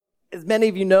As many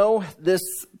of you know, this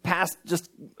past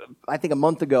I think a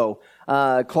month ago,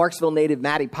 Clarksville native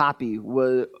Maddie Poppe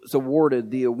was awarded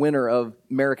the winner of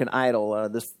American Idol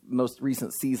this most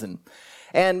recent season.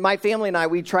 And my family and I,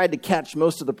 we tried to catch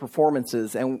most of the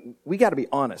performances, and we got to be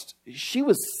honest, she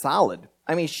was solid.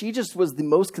 I mean, she just was the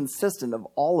most consistent of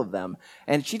all of them,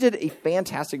 and she did a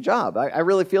fantastic job. I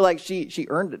really feel like she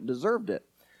earned it, deserved it.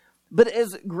 But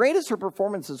as great as her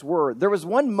performances were, there was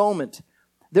one moment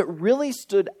that really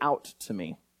stood out to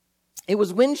me. It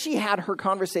was when she had her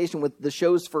conversation with the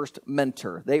show's first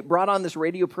mentor. They brought on this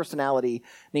radio personality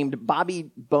named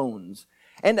Bobby Bones.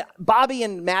 And Bobby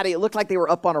and Maddie, it looked like they were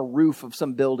up on a roof of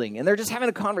some building, and they're just having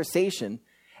a conversation.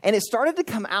 And it started to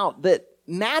come out that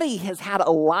Maddie has had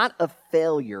a lot of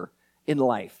failure in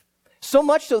life. So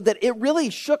much so that it really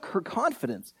shook her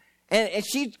confidence. And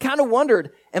she kind of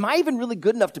wondered, am I even really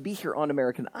good enough to be here on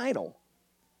American Idol?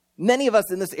 Many of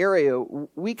us in this area,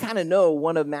 we kind of know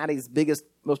one of Maddie's biggest,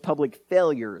 most public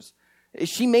failures.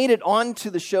 She made it onto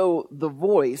the show The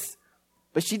Voice,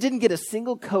 but she didn't get a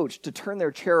single coach to turn their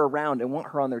chair around and want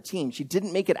her on their team. She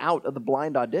didn't make it out of the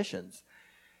blind auditions.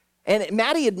 And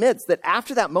Maddie admits that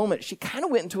after that moment, she kind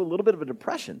of went into a little bit of a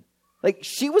depression. Like,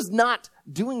 she was not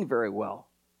doing very well.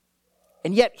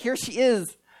 And yet, here she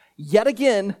is, yet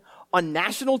again, on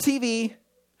national TV,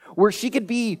 where she could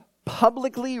be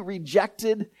publicly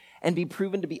rejected and be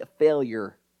proven to be a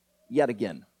failure yet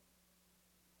again.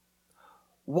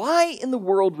 Why in the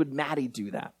world would Maddie do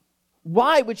that?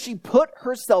 Why would she put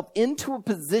herself into a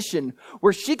position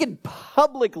where she could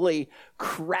publicly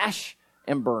crash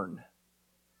and burn?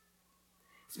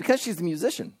 It's because she's a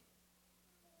musician.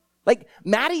 Like,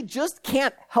 Maddie just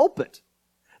can't help it.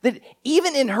 That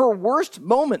even in her worst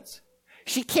moments,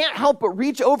 she can't help but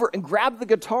reach over and grab the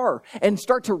guitar and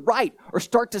start to write or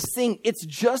start to sing. It's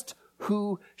just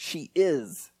who she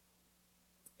is.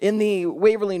 In the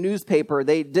Waverly newspaper,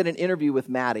 they did an interview with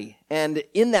Maddie. And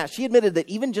in that, she admitted that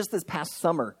even just this past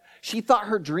summer, she thought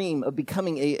her dream of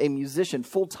becoming a musician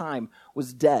full-time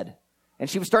was dead. And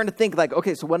she was starting to think like,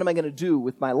 okay, so what am I going to do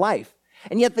with my life?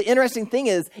 And yet the interesting thing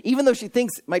is, even though she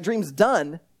thinks my dream's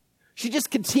done, she just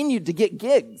continued to get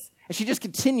gigs. And she just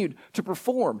continued to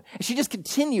perform. And she just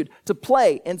continued to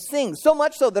play and sing. So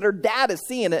much so that her dad is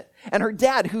seeing it. And her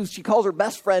dad, who she calls her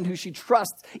best friend, who she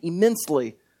trusts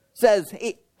immensely, says,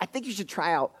 hey, I think you should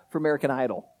try out for American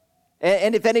Idol.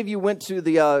 And if any of you went to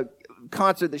the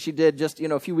concert that she did just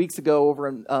a few weeks ago over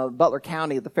in Butler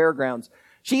County at the fairgrounds,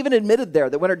 she even admitted there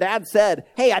that when her dad said,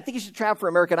 hey, I think you should try out for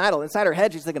American Idol, inside her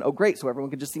head she's thinking, oh great, so everyone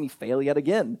can just see me fail yet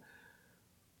again.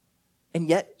 And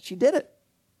yet she did it.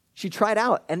 She tried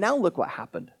out, and now look what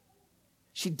happened.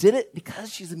 She did it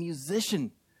because she's a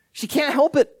musician. She can't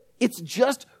help it. It's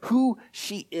just who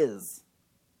she is.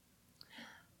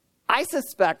 I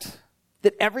suspect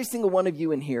that every single one of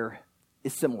you in here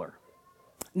is similar.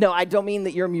 No, I don't mean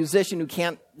that you're a musician who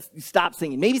can't stop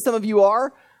singing. Maybe some of you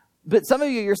are, but some of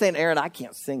you, you're saying, Aaron, I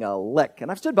can't sing a lick.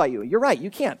 And I've stood by you. You're right, you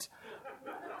can't.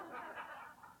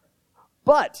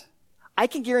 But I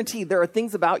can guarantee there are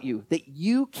things about you that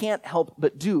you can't help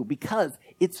but do because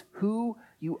it's who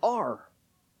you are.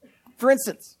 For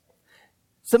instance,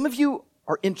 some of you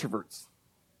are introverts.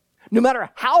 No matter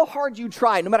how hard you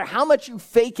try, no matter how much you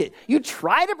fake it, you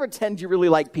try to pretend you really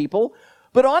like people,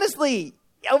 but honestly,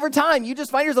 over time, you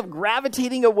just find yourself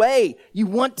gravitating away. You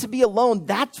want to be alone.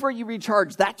 That's where you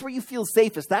recharge. That's where you feel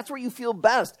safest. That's where you feel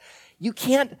best. You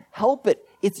can't help it.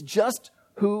 It's just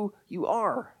who you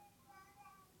are.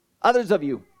 Others of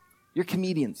you, you're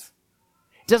comedians.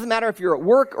 It doesn't matter if you're at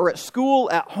work or at school,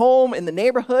 at home, in the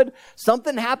neighborhood.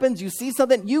 Something happens, you see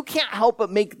something, you can't help but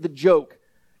make the joke.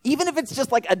 Even if it's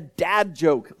just like a dad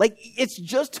joke. Like, it's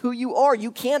just who you are.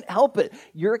 You can't help it.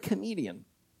 You're a comedian.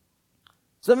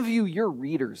 Some of you, you're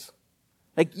readers.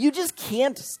 Like, you just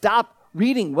can't stop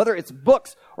reading, whether it's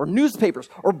books or newspapers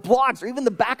or blogs or even the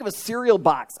back of a cereal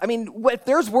box. I mean, if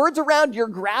there's words around, you're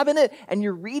grabbing it and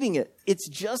you're reading it. It's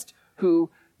just who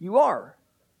you are.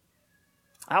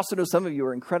 I also know some of you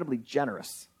are incredibly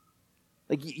generous.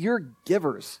 Like, you're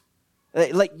givers.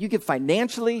 Like, you give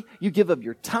financially, you give of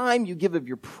your time, you give of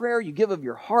your prayer, you give of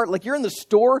your heart. Like, you're in the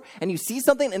store and you see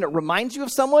something and it reminds you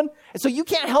of someone, and so you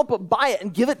can't help but buy it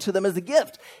and give it to them as a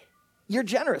gift. You're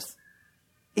generous.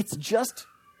 It's just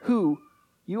who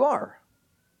you are.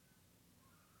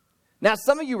 Now,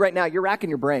 some of you right now, you're racking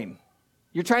your brain.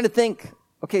 You're trying to think,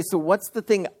 okay, so what's the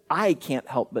thing I can't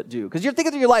help but do? Because you're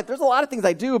thinking through your life, there's a lot of things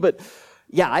I do, but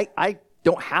yeah, I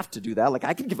don't have to do that. Like,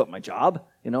 I could give up my job.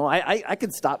 I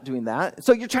could stop doing that.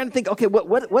 So you're trying to think, okay,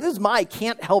 what is my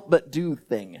can't help but do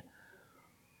thing?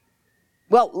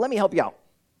 Well, let me help you out.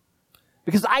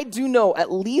 Because I do know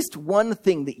at least one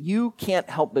thing that you can't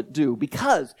help but do,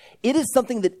 because it is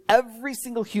something that every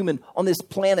single human on this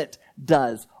planet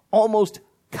does almost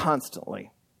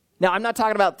constantly. Now, I'm not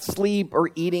talking about sleep or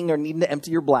eating or needing to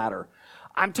empty your bladder.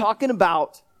 I'm talking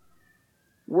about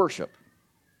worship.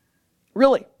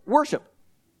 Really, worship.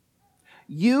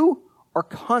 You are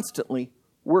constantly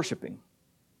worshiping.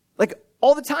 Like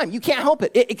all the time. You can't help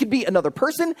it. It could be another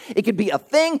person. It could be a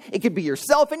thing. It could be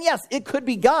yourself. And yes, it could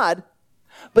be God.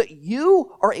 But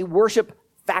you are a worship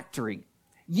factory.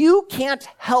 You can't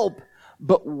help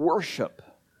but worship.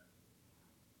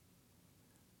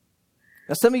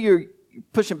 Now, some of you are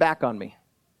pushing back on me.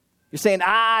 You're saying,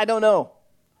 I don't know.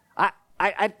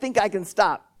 I think I can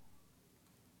stop.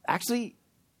 Actually,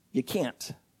 you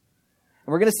can't.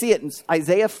 And we're going to see it in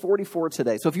Isaiah 44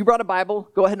 today. So if you brought a Bible,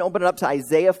 go ahead and open it up to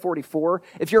Isaiah 44.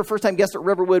 If you're a first-time guest at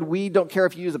Riverwood, we don't care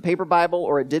if you use a paper Bible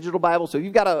or a digital Bible. So if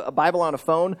you've got a Bible on a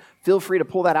phone, feel free to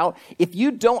pull that out. If you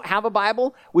don't have a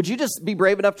Bible, would you just be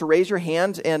brave enough to raise your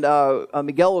hand, and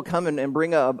Miguel will come and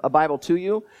bring a Bible to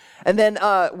you. And then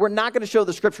we're not going to show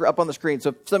the scripture up on the screen. So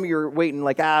if some of you are waiting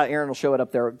like, Aaron will show it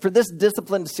up there. For this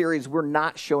disciplined series, we're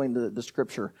not showing the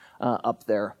scripture up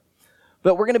there.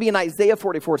 But we're going to be in Isaiah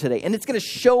 44 today, and it's going to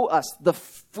show us the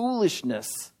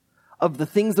foolishness of the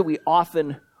things that we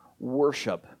often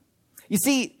worship. You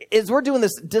see, as we're doing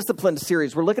this disciplined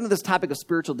series, we're looking at this topic of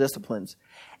spiritual disciplines.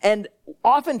 And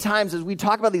oftentimes, as we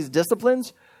talk about these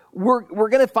disciplines, we're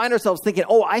going to find ourselves thinking,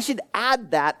 I should add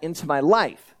that into my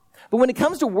life. But when it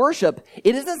comes to worship,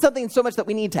 it isn't something so much that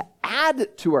we need to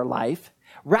add to our life.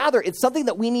 Rather, it's something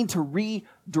that we need to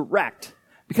redirect.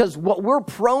 Because what we're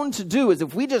prone to do is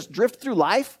if we just drift through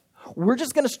life, we're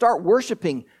just going to start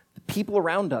worshiping the people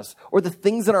around us or the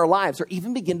things in our lives or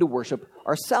even begin to worship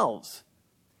ourselves.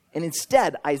 And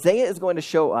instead, Isaiah is going to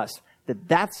show us that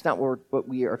that's not what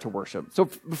we are to worship. So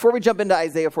before we jump into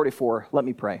Isaiah 44, let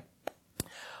me pray.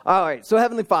 All right, so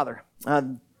Heavenly Father,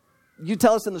 you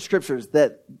tell us in the scriptures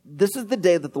that this is the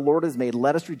day that the Lord has made.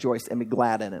 Let us rejoice and be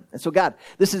glad in it. And so God,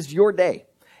 this is your day.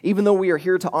 Even though we are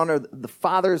here to honor the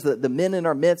fathers, the men in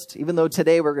our midst, even though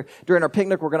today during our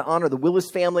picnic, we're going to honor the Willis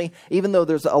family, even though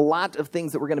there's a lot of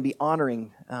things that we're going to be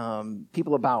honoring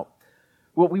people about,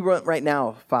 what we want right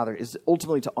now, Father, is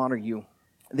ultimately to honor you,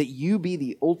 that you be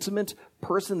the ultimate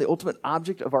person, the ultimate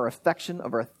object of our affection,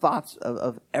 of our thoughts,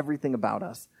 of everything about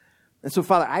us. And so,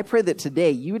 Father, I pray that today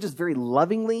you would just very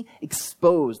lovingly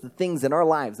expose the things in our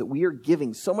lives that we are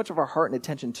giving so much of our heart and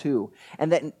attention to,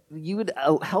 and that you would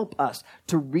help us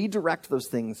to redirect those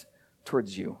things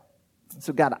towards you.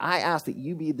 So, God, I ask that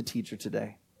you be the teacher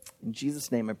today. In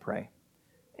Jesus' name I pray.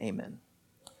 Amen.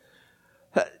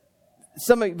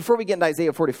 Before we get into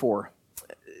Isaiah 44,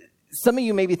 some of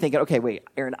you may be thinking, okay, wait,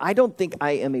 Aaron, I don't think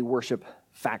I am a worship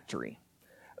factory.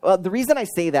 The reason I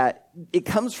say that, it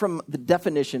comes from the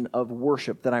definition of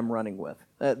worship that I'm running with.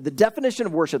 The definition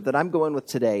of worship that I'm going with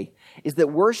today is that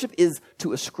worship is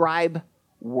to ascribe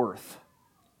worth.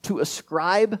 To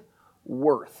ascribe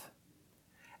worth.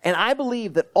 And I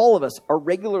believe that all of us are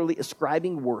regularly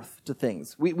ascribing worth to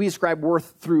things. We ascribe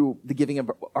worth through the giving of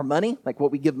our money, like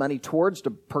what we give money towards to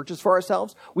purchase for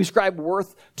ourselves. We ascribe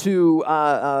worth to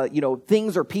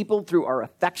things or people through our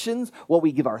affections, what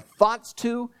we give our thoughts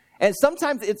to. And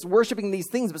sometimes it's worshiping these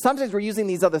things, but sometimes we're using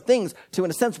these other things to,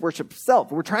 in a sense, worship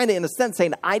self. We're trying to, in a sense,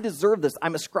 saying, I deserve this.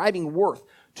 I'm ascribing worth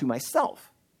to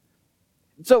myself.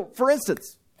 So, for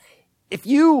instance, if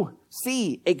you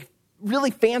see a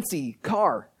really fancy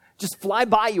car just fly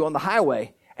by you on the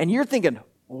highway, and you're thinking,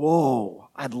 whoa,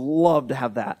 I'd love to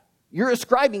have that. You're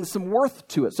ascribing some worth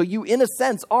to it. So you, in a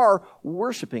sense, are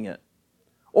worshiping it.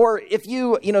 Or if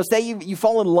you say you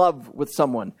fall in love with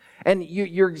someone and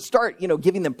you start,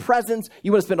 giving them presents,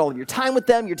 you want to spend all of your time with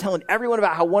them, you're telling everyone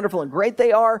about how wonderful and great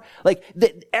they are,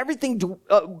 everything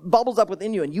bubbles up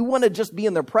within you and you want to just be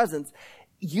in their presence,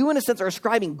 you in a sense are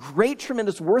ascribing great,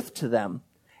 tremendous worth to them.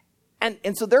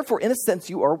 And so therefore, in a sense,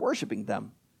 you are worshiping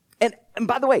them. And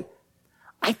by the way,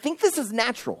 I think this is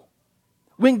natural.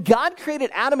 When God created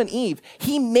Adam and Eve,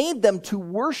 he made them to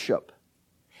worship.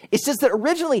 It's just that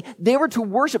originally they were to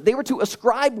worship, they were to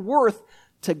ascribe worth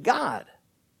to God.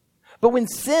 But when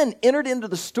sin entered into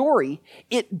the story,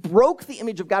 it broke the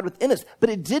image of God within us, but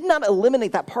it did not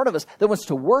eliminate that part of us that wants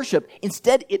to worship.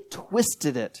 Instead, it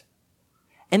twisted it.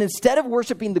 And instead of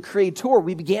worshiping the Creator,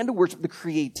 we began to worship the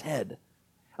created.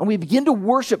 And we begin to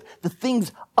worship the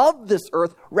things of this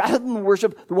earth rather than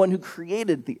worship the one who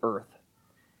created the earth.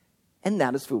 And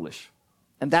that is foolish.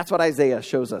 And that's what Isaiah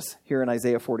shows us here in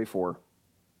Isaiah 44.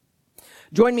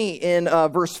 Join me in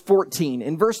verse 14.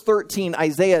 In verse 13,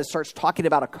 Isaiah starts talking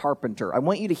about a carpenter. I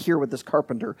want you to hear what this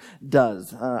carpenter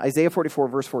does. Isaiah 44,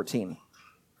 verse 14.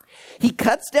 He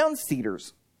cuts down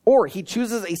cedars, or he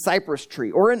chooses a cypress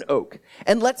tree or an oak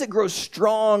and lets it grow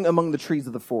strong among the trees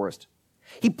of the forest.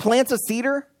 He plants a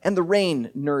cedar and the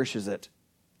rain nourishes it.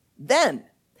 Then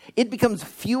it becomes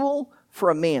fuel for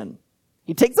a man.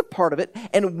 He takes a part of it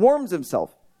and warms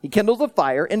himself. He kindles a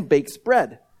fire and bakes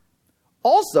bread.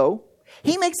 Also,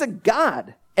 he makes a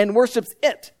god and worships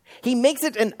it. He makes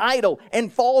it an idol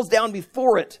and falls down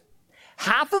before it.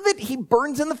 Half of it he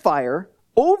burns in the fire.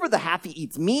 Over the half he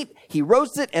eats meat. He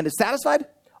roasts it and is satisfied.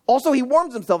 Also, he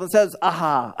warms himself and says,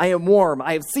 "Aha, I am warm.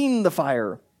 I have seen the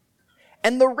fire."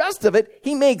 And the rest of it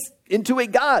he makes into a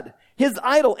god, his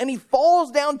idol, and he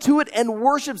falls down to it and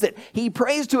worships it. He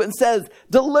prays to it and says,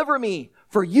 "Deliver me,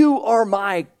 for you are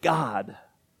my God."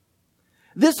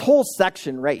 This whole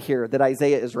section right here that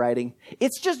Isaiah is writing,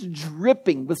 it's just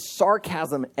dripping with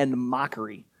sarcasm and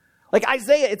mockery. Like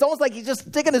Isaiah, it's almost like he's just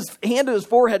sticking his hand to his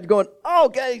forehead going, "Oh,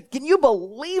 guys, can you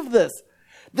believe this?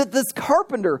 That this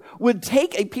carpenter would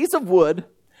take a piece of wood,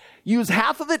 use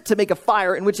half of it to make a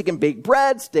fire in which he can bake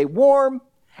bread, stay warm,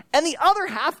 and the other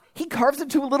half he carves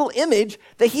into a little image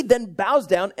that he then bows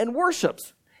down and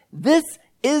worships. This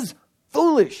is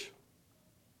foolish."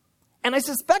 And I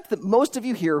suspect that most of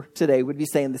you here today would be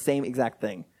saying the same exact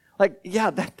thing. Like,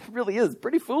 yeah, that really is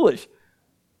pretty foolish.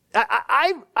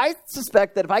 I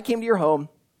suspect that if I came to your home,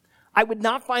 I would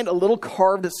not find a little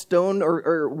carved stone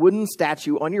or wooden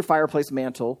statue on your fireplace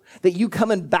mantle that you come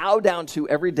and bow down to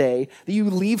every day, that you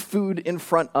leave food in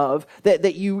front of,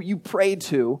 that you pray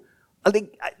to. I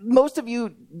think most of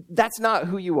you, that's not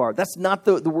who you are. That's not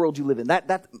the world you live in.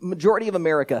 That majority of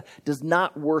America does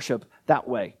not worship that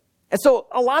way. And so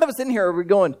a lot of us in here are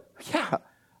going, yeah, I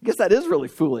guess that is really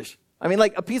foolish. I mean,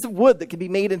 like a piece of wood that can be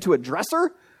made into a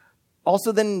dresser,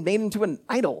 also then made into an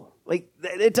idol. Like,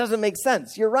 it doesn't make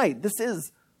sense. You're right. This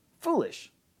is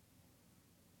foolish.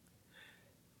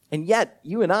 And yet,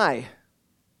 you and I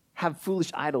have foolish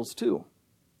idols too.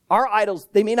 Our idols,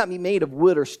 they may not be made of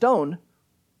wood or stone,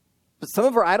 but some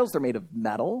of our idols are made of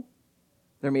metal.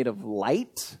 They're made of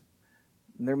light.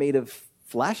 And they're made of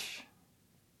flesh.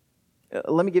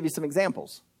 Let me give you some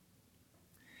examples.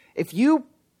 If you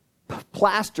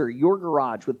plaster your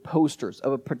garage with posters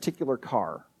of a particular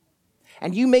car,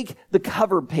 and you make the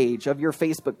cover page of your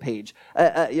Facebook page,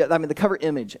 the cover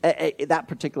image, that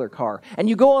particular car, and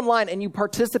you go online and you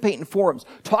participate in forums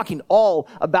talking all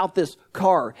about this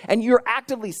car, and you're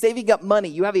actively saving up money,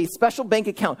 you have a special bank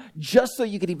account just so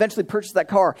you could eventually purchase that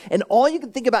car, and all you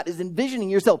can think about is envisioning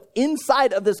yourself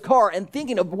inside of this car and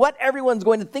thinking of what everyone's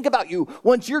going to think about you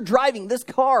once you're driving this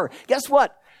car. Guess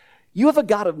what? You have a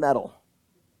god of metal.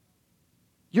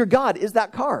 Your God is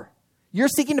that car. You're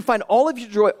seeking to find all of your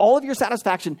joy, all of your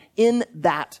satisfaction in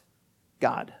that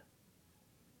God.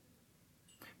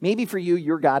 Maybe for you,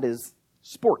 your God is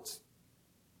sports.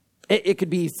 It could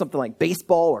be something like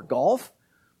baseball or golf.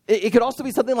 It could also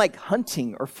be something like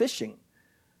hunting or fishing.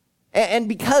 And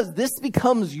because this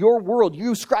becomes your world,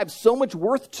 you ascribe so much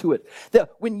worth to it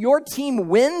that when your team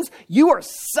wins, you are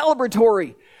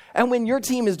celebratory. And when your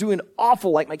team is doing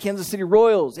awful, like my Kansas City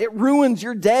Royals, it ruins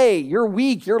your day, your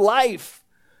week, your life.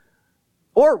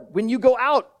 Or when you go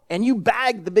out and you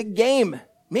bag the big game,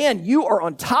 man, you are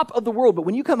on top of the world. But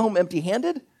when you come home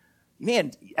empty-handed,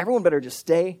 man, everyone better just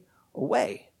stay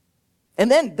away.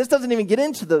 And then this doesn't even get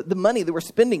into the money that we're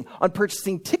spending on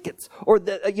purchasing tickets or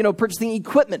purchasing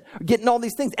equipment, or getting all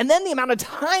these things. And then the amount of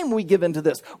time we give into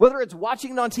this, whether it's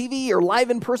watching it on TV or live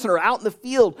in person or out in the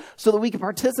field so that we can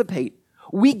participate.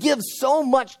 We give so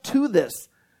much to this.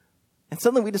 And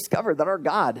suddenly we discover that our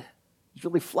God is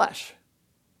really flesh.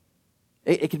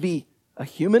 It could be a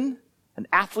human, an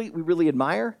athlete we really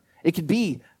admire. It could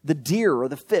be the deer or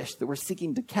the fish that we're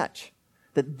seeking to catch.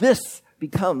 That this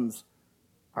becomes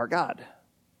our God.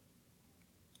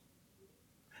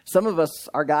 Some of us,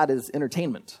 our God is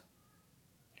entertainment.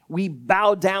 We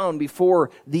bow down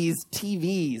before these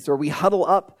TVs, or we huddle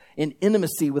up in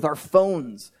intimacy with our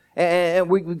phones. And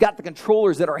we've got the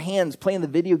controllers in our hands playing the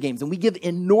video games, and we give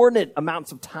inordinate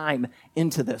amounts of time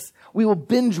into this. We will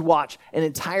binge watch an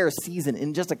entire season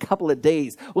in just a couple of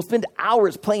days. We'll spend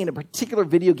hours playing a particular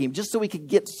video game just so we could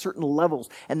get to certain levels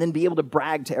and then be able to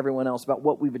brag to everyone else about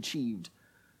what we've achieved.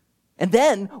 And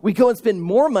then we go and spend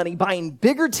more money buying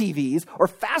bigger TVs or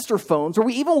faster phones, or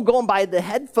we even will go and buy the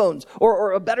headphones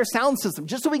or a better sound system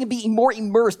just so we can be more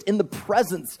immersed in the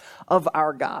presence of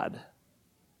our God.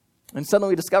 And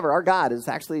suddenly we discover our God is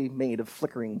actually made of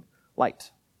flickering light.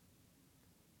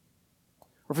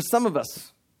 Or for some of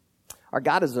us, our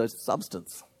God is a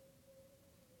substance.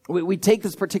 We take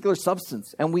this particular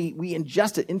substance and we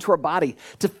ingest it into our body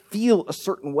to feel a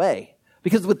certain way.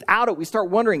 Because without it, we start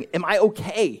wondering, am I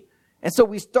okay? And so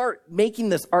we start making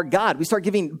this our God. We start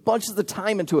giving bunches of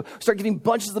time into it. We start giving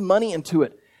bunches of money into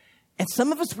it. And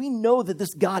some of us, we know that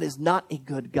this God is not a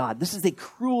good God. This is a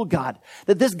cruel God.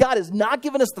 That this God has not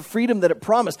given us the freedom that it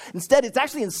promised. Instead, it's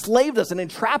actually enslaved us and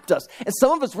entrapped us. And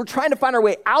some of us, we're trying to find our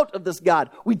way out of this God.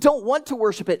 We don't want to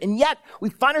worship it. And yet, we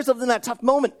find ourselves in that tough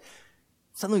moment.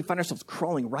 Suddenly, we find ourselves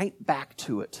crawling right back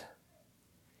to it.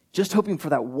 Just hoping for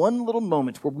that one little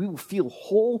moment where we will feel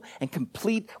whole and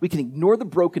complete. We can ignore the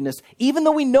brokenness, even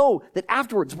though we know that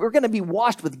afterwards we're going to be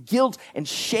washed with guilt and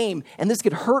shame. And this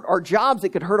could hurt our jobs.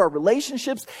 It could hurt our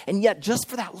relationships. And yet, just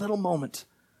for that little moment,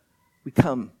 we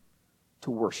come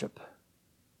to worship.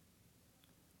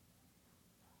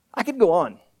 I could go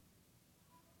on.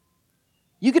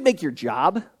 You could make your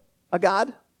job a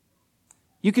god.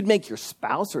 You could make your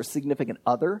spouse or a significant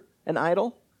other an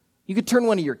idol. You could turn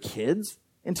one of your kids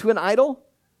into an idol.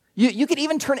 You could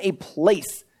even turn a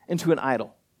place into an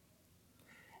idol.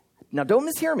 Now, don't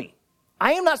mishear me.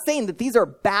 I am not saying that these are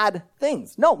bad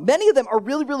things. No, many of them are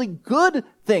really, really good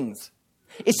things.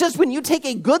 It's just when you take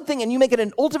a good thing and you make it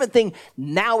an ultimate thing,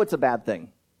 now it's a bad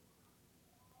thing.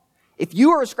 If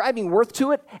you are ascribing worth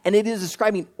to it and it is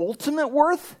ascribing ultimate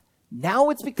worth,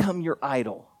 now it's become your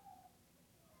idol.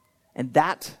 And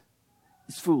that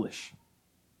is foolish.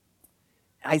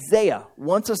 Isaiah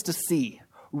wants us to see,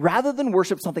 rather than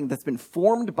worship something that's been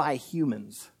formed by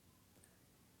humans,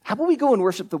 how about we go and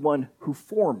worship the one who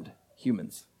formed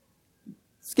humans?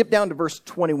 Skip down to verse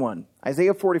 21.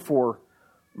 Isaiah 44,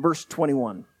 verse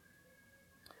 21.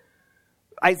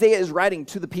 Isaiah is writing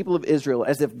to the people of Israel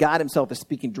as if God himself is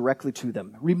speaking directly to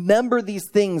them. Remember these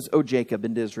things, O Jacob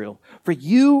and Israel, for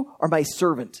you are my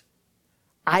servant.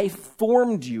 I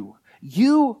formed you.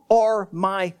 You are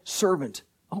my servant.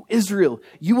 O Israel,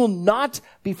 you will not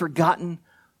be forgotten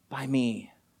by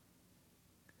me.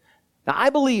 Now, I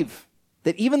believe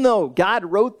that even though God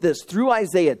wrote this through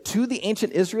Isaiah to the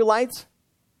ancient Israelites,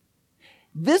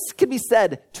 this could be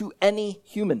said to any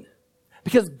human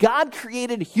because God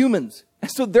created humans.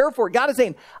 And so therefore, God is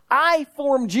saying, I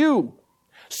formed you.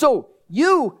 So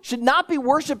you should not be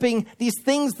worshiping these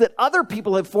things that other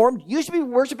people have formed. You should be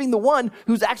worshiping the one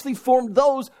who's actually formed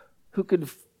those who could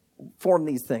form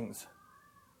these things.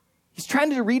 He's trying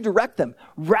to redirect them.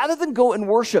 Rather than go and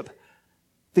worship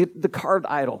the carved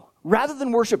idol, rather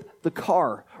than worship the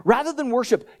car, rather than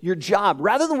worship your job,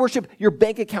 rather than worship your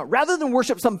bank account, rather than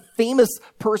worship some famous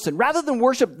person, rather than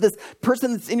worship this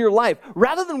person that's in your life,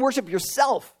 rather than worship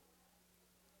yourself,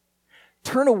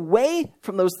 turn away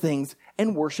from those things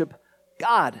and worship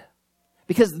God.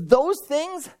 Because those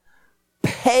things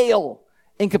pale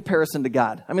in comparison to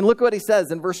God. I mean, look what he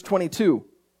says in verse 22.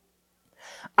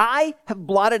 I have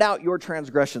blotted out your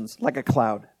transgressions like a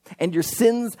cloud, and your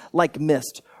sins like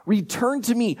mist. Return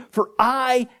to me, for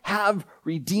I have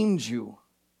redeemed you.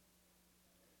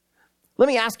 Let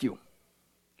me ask you,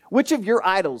 which of your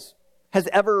idols has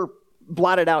ever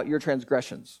blotted out your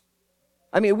transgressions?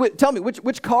 I mean, tell me,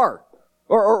 which car?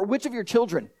 Or which of your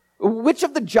children? Which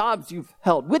of the jobs you've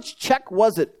held? Which check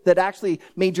was it that actually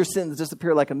made your sins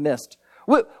disappear like a mist?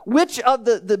 Which of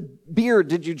the beer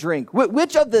did you drink?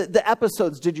 Which of the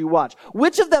episodes did you watch?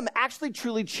 Which of them actually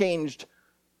truly changed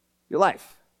your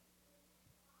life?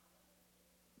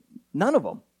 None of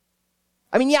them.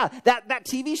 I mean, yeah, that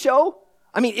TV show,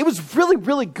 I mean, it was really,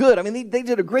 really good. I mean, they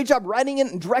did a great job writing it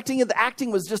and directing it. The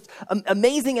acting was just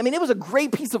amazing. I mean, it was a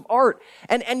great piece of art.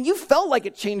 And you felt like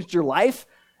it changed your life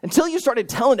until you started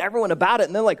telling everyone about it.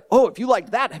 And they're like, oh, if you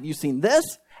liked that, have you seen this?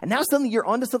 And now suddenly you're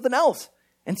onto something else.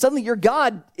 And suddenly your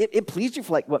God, it pleased you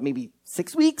for like, what, maybe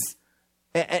 6 weeks?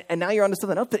 And now you're onto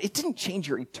something else. But it didn't change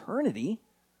your eternity.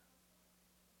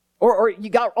 Or you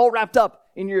got all wrapped up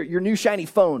in your new shiny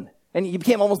phone. And you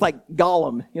became almost like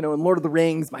Gollum, in Lord of the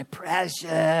Rings, my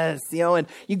precious, and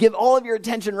you give all of your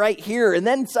attention right here. And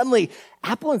then suddenly,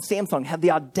 Apple and Samsung have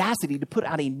the audacity to put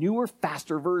out a newer,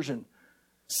 faster version.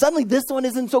 Suddenly, this one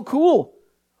isn't so cool.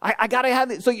 I got to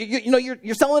have it. So,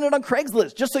 you're selling it on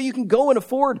Craigslist just so you can go and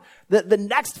afford the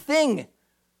next thing.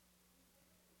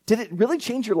 Did it really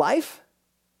change your life?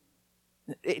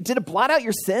 Did it blot out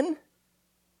your sin?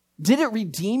 Did it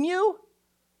redeem you?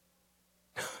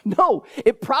 No,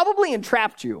 it probably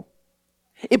entrapped you.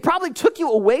 It probably took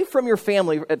you away from your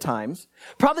family at times,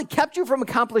 probably kept you from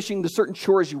accomplishing the certain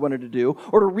chores you wanted to do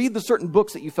or to read the certain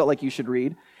books that you felt like you should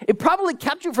read. It probably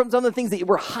kept you from some of the things that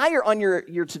were higher on your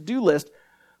to-do list,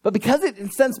 but because it, in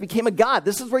a sense, became a god,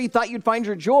 this is where you thought you'd find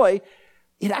your joy,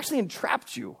 it actually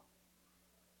entrapped you.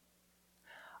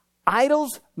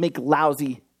 Idols make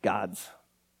lousy gods.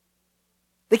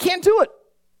 They can't do it.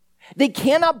 They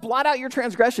cannot blot out your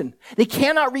transgression. They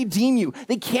cannot redeem you.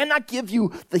 They cannot give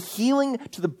you the healing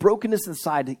to the brokenness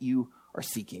inside that you are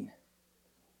seeking.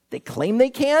 They claim they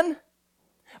can,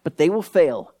 but they will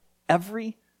fail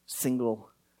every single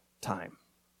time.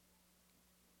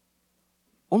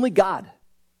 Only God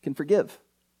can forgive.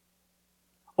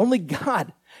 Only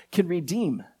God can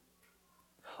redeem.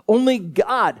 Only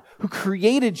God, who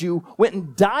created you, went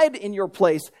and died in your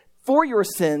place for your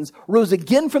sins, rose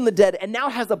again from the dead, and now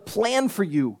has a plan for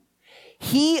you.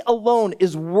 He alone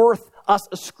is worth us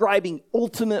ascribing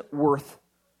ultimate worth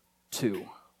to.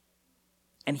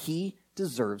 And he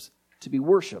deserves to be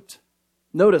worshiped.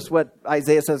 Notice what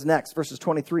Isaiah says next, verses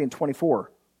 23 and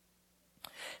 24.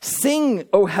 Sing,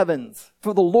 O heavens,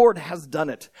 for the Lord has done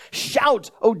it.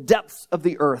 Shout, O depths of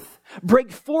the earth.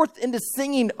 Break forth into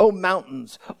singing, O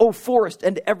mountains, O forest,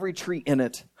 and every tree in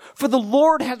it. For the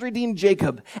Lord has redeemed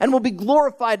Jacob and will be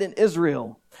glorified in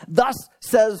Israel. Thus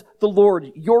says the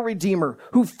Lord, your Redeemer,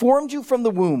 who formed you from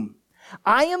the womb.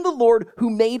 I am the Lord who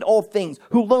made all things,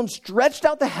 who alone stretched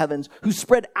out the heavens, who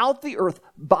spread out the earth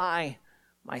by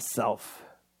myself.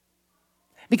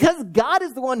 Because God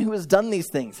is the one who has done these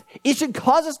things, it should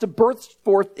cause us to burst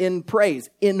forth in praise,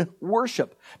 in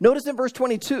worship. Notice in verse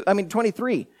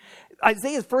 23,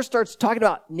 Isaiah first starts talking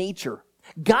about nature.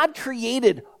 God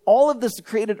created all of this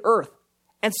created earth.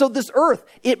 And so this earth,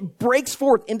 it breaks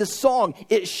forth into song.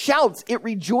 It shouts, it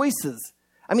rejoices.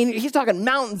 I mean, he's talking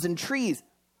mountains and trees.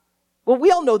 Well, we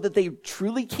all know that they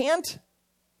truly can't.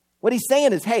 What he's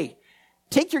saying is, hey,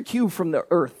 take your cue from the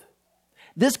earth.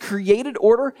 This created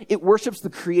order, it worships the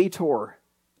Creator.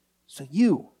 So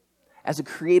you, as a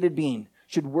created being,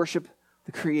 should worship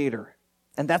the Creator.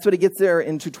 And that's what it gets there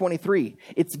into 23.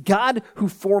 It's God who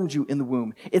formed you in the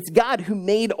womb. It's God who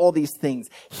made all these things.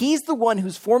 He's the one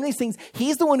who's formed these things.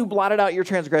 He's the one who blotted out your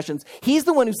transgressions. He's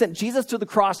the one who sent Jesus to the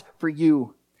cross for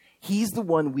you. He's the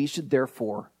one we should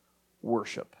therefore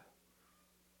worship.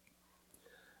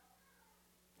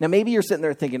 Now, maybe you're sitting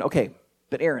there thinking, okay,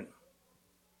 but Aaron,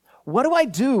 what do I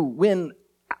do when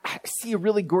I see a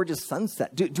really gorgeous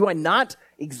sunset? Do I not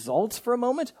exalt for a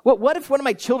moment? What if one of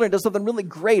my children does something really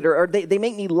great or they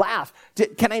make me laugh?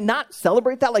 Can I not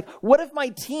celebrate that? Like, what if my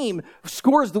team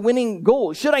scores the winning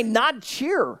goal? Should I not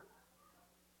cheer?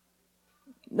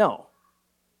 No.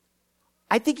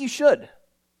 I think you should.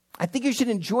 I think you should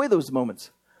enjoy those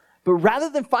moments. But rather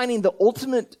than finding the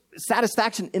ultimate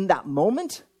satisfaction in that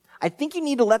moment, I think you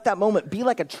need to let that moment be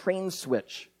like a train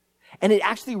switch. And it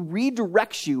actually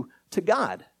redirects you to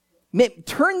God.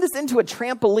 Turn this into a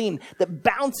trampoline that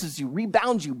bounces you,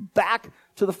 rebounds you back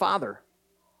to the Father.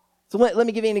 So let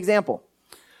me give you an example.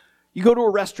 You go to a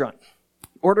restaurant,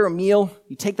 order a meal,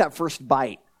 you take that first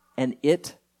bite, and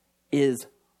it is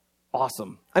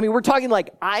awesome. I mean, we're talking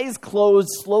like eyes closed,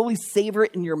 slowly savor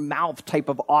it in your mouth type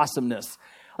of awesomeness.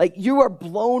 Like you are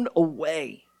blown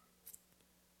away.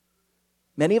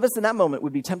 Many of us in that moment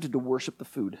would be tempted to worship the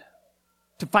food,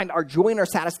 to find our joy and our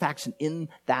satisfaction in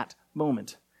that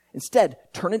moment. Instead,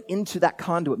 turn it into that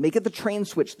conduit. Make it the train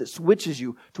switch that switches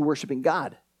you to worshiping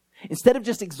God. Instead of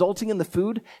just exulting in the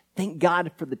food, thank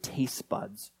God for the taste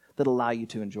buds that allow you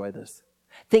to enjoy this.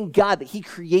 Thank God that he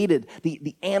created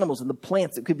the animals and the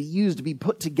plants that could be used to be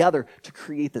put together to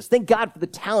create this. Thank God for the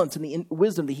talents and the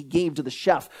wisdom that he gave to the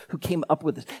chef who came up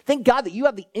with this. Thank God that you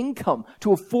have the income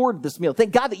to afford this meal.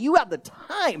 Thank God that you have the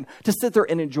time to sit there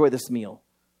and enjoy this meal.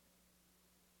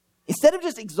 Instead of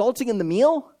just exulting in the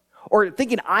meal or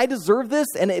thinking, I deserve this,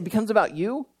 and it becomes about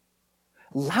you,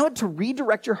 allow it to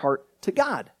redirect your heart to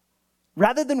God.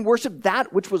 Rather than worship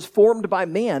that which was formed by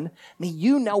man, may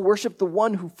you now worship the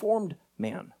one who formed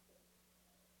man.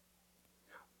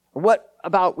 Or what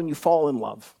about when you fall in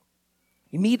love?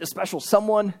 You meet a special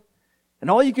someone, and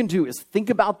all you can do is think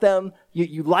about them.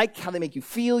 You like how they make you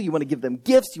feel. You want to give them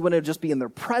gifts. You want to just be in their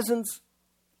presence.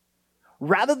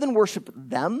 Rather than worship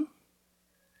them,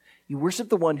 you worship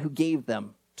the one who gave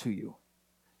them to you.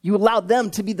 You allow them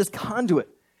to be this conduit.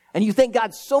 And you thank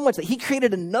God so much that he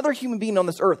created another human being on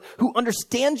this earth who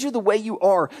understands you the way you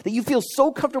are, that you feel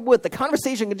so comfortable with, the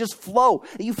conversation can just flow,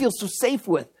 that you feel so safe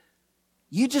with.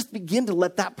 You just begin to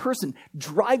let that person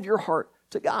drive your heart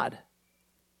to God.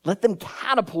 Let them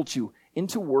catapult you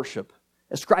into worship,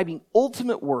 ascribing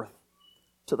ultimate worth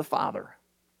to the Father.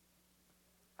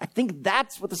 I think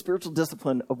that's what the spiritual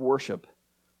discipline of worship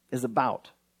is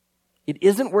about. It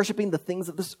isn't worshiping the things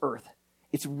of this earth.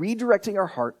 It's redirecting our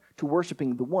heart to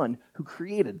worshiping the one who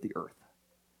created the earth.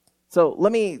 So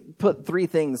let me put 3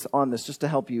 things on this just to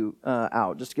help you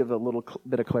out, just to give a little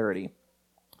bit of clarity.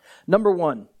 Number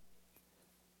 1,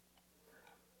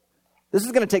 this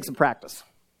is going to take some practice.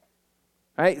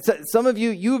 All right? So some of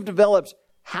you've developed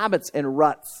habits and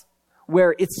ruts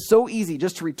where it's so easy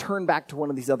just to return back to one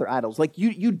of these other idols. Like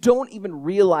you don't even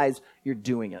realize you're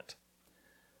doing it.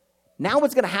 Now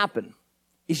what's going to happen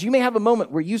is you may have a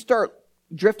moment where you start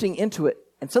drifting into it,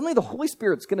 and suddenly the Holy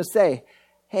Spirit's going to say,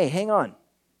 hey, hang on.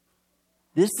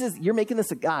 You're making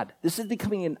this a god. This is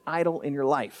becoming an idol in your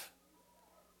life.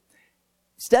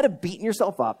 Instead of beating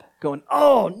yourself up, going,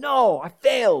 oh no, I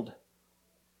failed.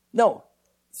 No,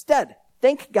 instead,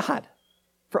 thank God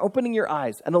for opening your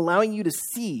eyes and allowing you to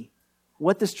see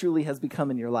what this truly has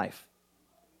become in your life.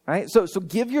 All right? So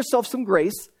give yourself some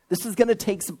grace. This is going to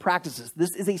take some practices.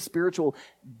 This is a spiritual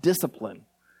discipline.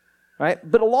 Right?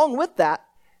 But along with that,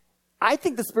 I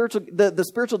think the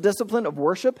spiritual discipline of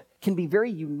worship can be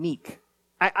very unique.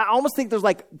 I almost think there's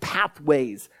like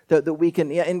pathways that we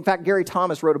can, in fact, Gary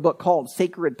Thomas wrote a book called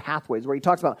Sacred Pathways, where he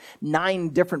talks about 9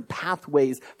 different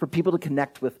pathways for people to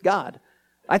connect with God.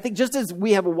 I think just as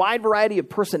we have a wide variety of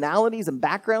personalities and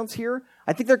backgrounds here,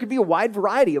 I think there could be a wide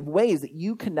variety of ways that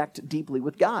you connect deeply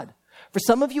with God. For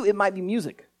some of you, it might be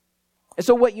music. And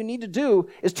so what you need to do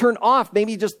is turn off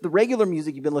maybe just the regular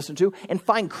music you've been listening to and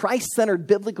find Christ-centered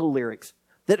biblical lyrics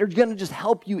that are going to just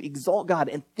help you exalt God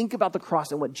and think about the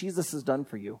cross and what Jesus has done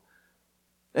for you.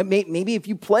 And maybe if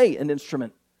you play an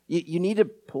instrument, you need to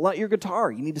pull out your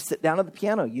guitar. You need to sit down at the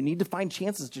piano. You need to find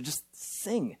chances to just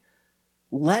sing.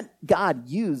 Let God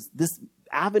use this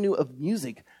avenue of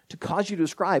music to cause you to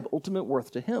ascribe ultimate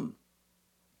worth to him.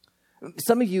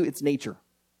 Some of you, it's nature.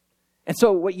 And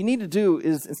so what you need to do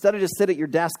is, instead of just sit at your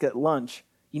desk at lunch,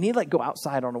 you need to go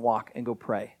outside on a walk and go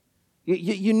pray.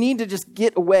 You need to just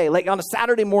get away. Like on a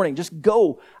Saturday morning, just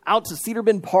go out to Cedar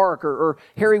Bend Park or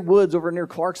Harry Woods over near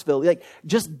Clarksville.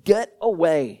 Just get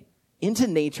away into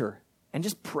nature and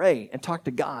just pray and talk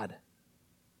to God.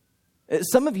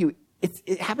 Some of you,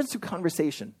 it happens through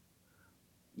conversation.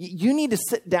 You need to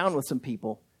sit down with some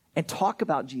people and talk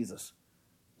about Jesus.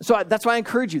 So that's why I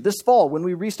encourage you this fall, when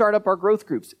we restart up our growth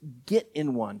groups, get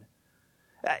in one.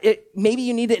 Maybe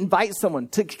you need to invite someone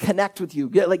to connect with you.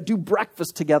 Do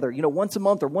breakfast together, once a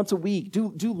month or once a week.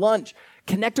 Do lunch.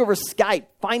 Connect over Skype.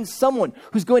 Find someone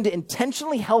who's going to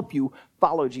intentionally help you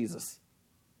follow Jesus.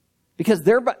 Because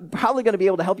they're probably going to be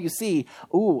able to help you see,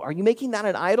 are you making that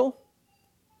an idol?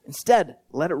 Instead,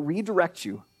 let it redirect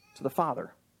you to the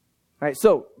Father. All right,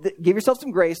 so give yourself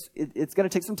some grace. It's going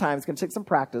to take some time. It's going to take some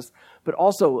practice. But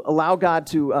also allow God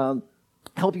to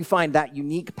help you find that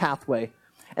unique pathway.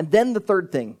 And then the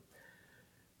third thing,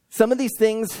 some of these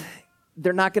things,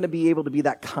 they're not going to be able to be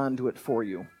that conduit for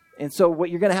you. And so what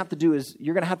you're going to have to do is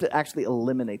you're going to have to actually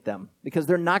eliminate them, because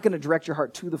they're not going to direct your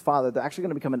heart to the Father. They're actually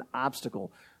going to become an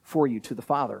obstacle for you to the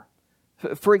Father.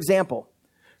 For example,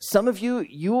 some of you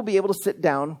will be able to sit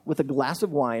down with a glass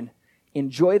of wine,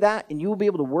 enjoy that, and you will be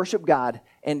able to worship God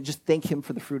and just thank him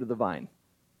for the fruit of the vine.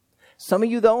 Some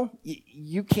of you, though,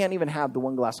 you can't even have the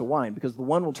one glass of wine, because the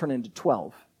one will turn into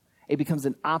 12. It becomes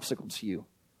an obstacle to you.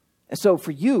 And so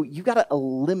for you, you've got to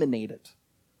eliminate it.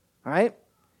 All right?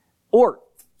 Or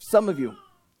some of you,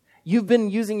 you've been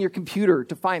using your computer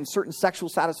to find certain sexual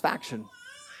satisfaction,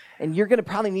 and you're going to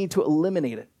probably need to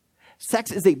eliminate it.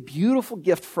 Sex is a beautiful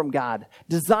gift from God,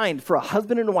 designed for a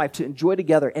husband and a wife to enjoy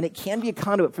together, and it can be a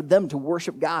conduit for them to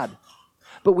worship God.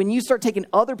 But when you start taking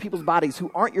other people's bodies who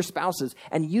aren't your spouses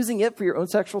and using it for your own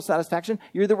sexual satisfaction,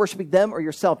 you're either worshiping them or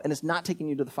yourself, and it's not taking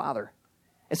you to the Father.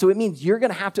 And so it means you're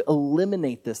going to have to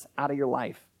eliminate this out of your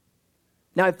life.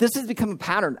 Now, if this has become a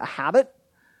pattern, a habit,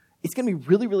 it's going to be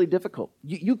really, really difficult.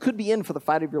 You could be in for the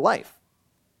fight of your life.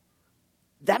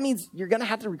 That means you're going to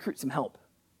have to recruit some help.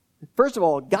 First of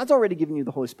all, God's already given you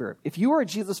the Holy Spirit. If you are a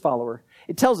Jesus follower,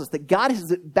 it tells us that God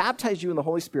has baptized you in the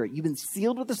Holy Spirit. You've been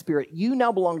sealed with the Spirit. You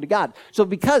now belong to God. So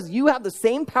because you have the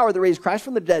same power that raised Christ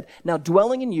from the dead now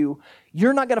dwelling in you,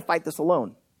 you're not going to fight this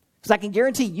alone. Because I can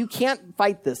guarantee you can't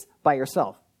fight this by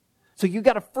yourself. So you've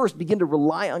got to first begin to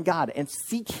rely on God and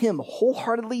seek him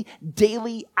wholeheartedly,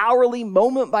 daily, hourly,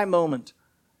 moment by moment,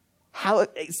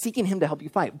 seeking him to help you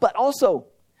fight. But also,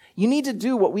 you need to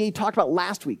do what we talked about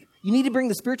last week. You need to bring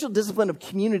the spiritual discipline of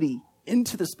community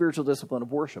into the spiritual discipline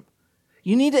of worship.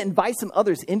 You need to invite some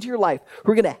others into your life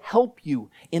who are going to help you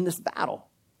in this battle.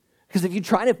 Because if you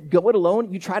try to go it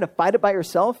alone, you try to fight it by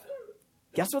yourself,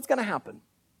 guess what's going to happen?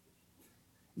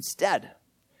 Instead,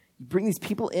 you bring these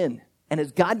people in, and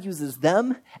as God uses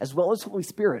them as well as Holy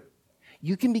Spirit,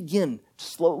 you can begin to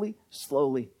slowly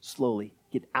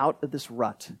get out of this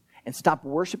rut and stop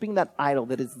worshiping that idol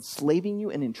that is enslaving you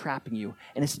and entrapping you,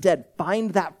 and instead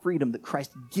find that freedom that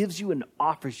Christ gives you and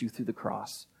offers you through the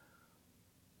cross.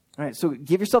 All right, so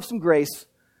give yourself some grace.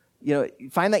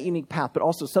 Find that unique path, but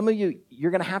also some of you,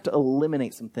 you're going to have to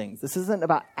eliminate some things. This isn't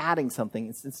about adding something.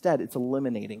 Instead, it's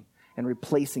eliminating and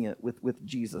replacing it with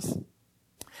Jesus.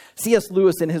 C.S.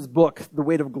 Lewis, in his book, The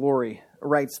Weight of Glory,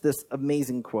 writes this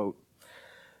amazing quote.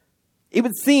 It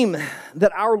would seem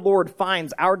that our Lord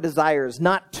finds our desires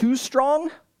not too strong,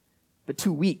 but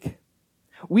too weak.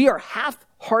 We are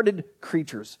half-hearted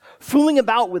creatures, fooling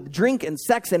about with drink and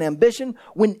sex and ambition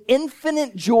when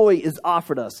infinite joy is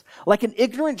offered us, like an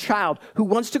ignorant child who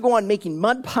wants to go on making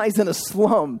mud pies in a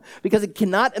slum because it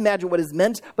cannot imagine what is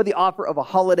meant by the offer of a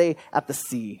holiday at the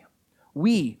sea.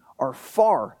 We are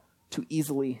far too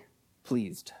easily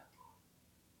pleased.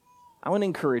 I want to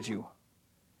encourage you.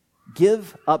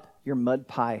 Give up your mud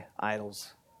pie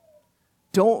idols.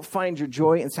 Don't find your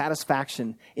joy and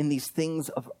satisfaction in these things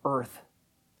of earth.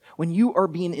 When you are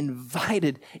being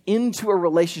invited into a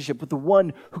relationship with the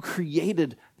one who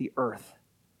created the earth.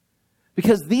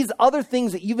 Because these other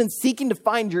things that you've been seeking to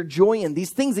find your joy in,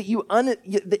 these things that you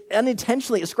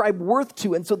unintentionally ascribe worth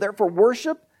to, and so therefore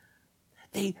worship,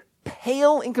 they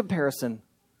pale in comparison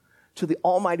to the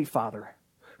Almighty Father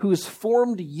who has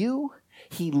formed you.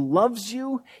 He loves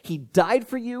you. He died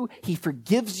for you. He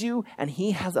forgives you, and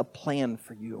he has a plan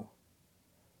for you.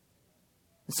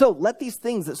 So let these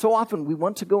things that so often we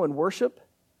want to go and worship,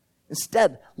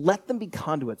 instead, let them be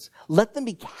conduits. Let them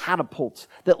be catapults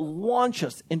that launch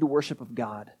us into worship of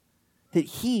God. That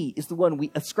he is the one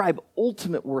we ascribe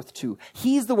ultimate worth to.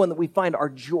 He's the one that we find our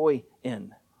joy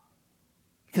in.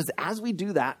 Because as we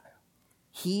do that,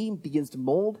 he begins to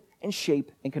mold and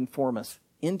shape and conform us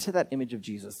into that image of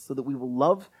Jesus so that we will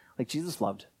love like Jesus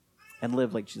loved and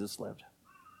live like Jesus lived.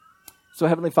 So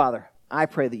Heavenly Father, I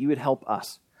pray that you would help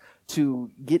us to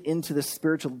get into the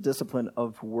spiritual discipline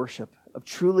of worship, of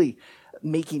truly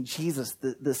making Jesus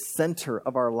the center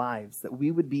of our lives, that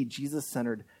we would be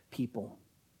Jesus-centered people.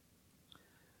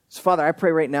 So Father, I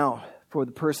pray right now for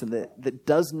the person that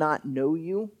does not know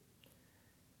you,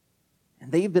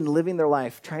 and they've been living their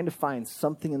life trying to find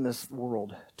something in this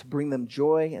world to bring them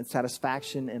joy and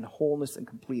satisfaction and wholeness and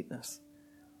completeness.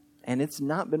 And it's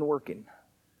not been working.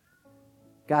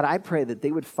 God, I pray that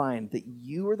they would find that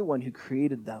you are the one who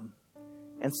created them.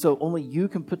 And so only you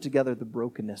can put together the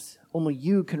brokenness. Only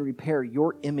you can repair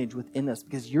your image within us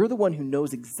because you're the one who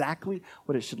knows exactly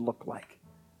what it should look like.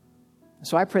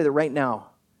 So I pray that right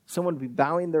now, someone would be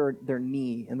bowing their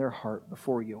knee and their heart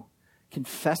before you,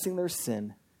 confessing their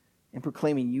sin and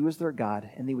proclaiming you as their God,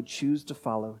 and they would choose to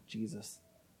follow Jesus.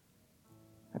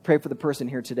 I pray for the person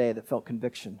here today that felt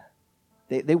conviction.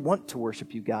 They want to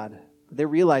worship you, God. They're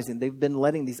realizing they've been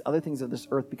letting these other things of this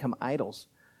earth become idols.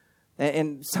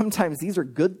 And sometimes these are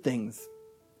good things,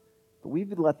 but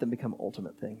we've let them become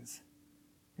ultimate things.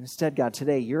 And instead, God,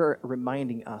 today you're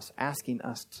reminding us, asking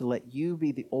us to let you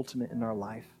be the ultimate in our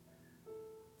life.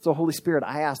 So Holy Spirit,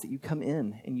 I ask that you come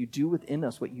in and you do within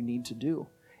us what you need to do.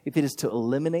 If it is to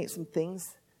eliminate some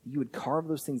things, you would carve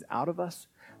those things out of us.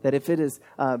 That if it is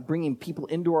bringing people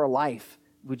into our life,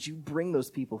 would you bring those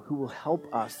people who will help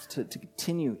us to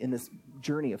continue in this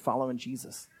journey of following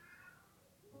Jesus?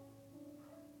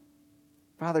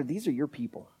 Father, these are your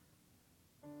people.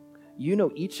 You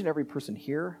know each and every person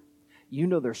here. You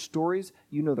know their stories.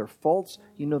 You know their faults.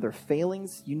 You know their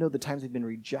failings. You know the times they've been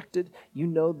rejected. You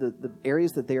know the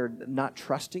areas that they are not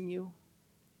trusting you.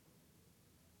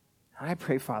 And I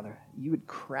pray, Father, you would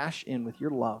crash in with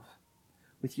your love,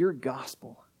 with your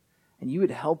gospel, and you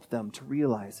would help them to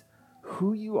realize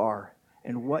who you are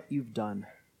and what you've done.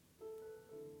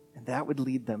 And that would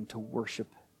lead them to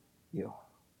worship you.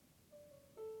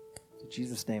 In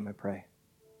Jesus' name I pray.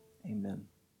 Amen.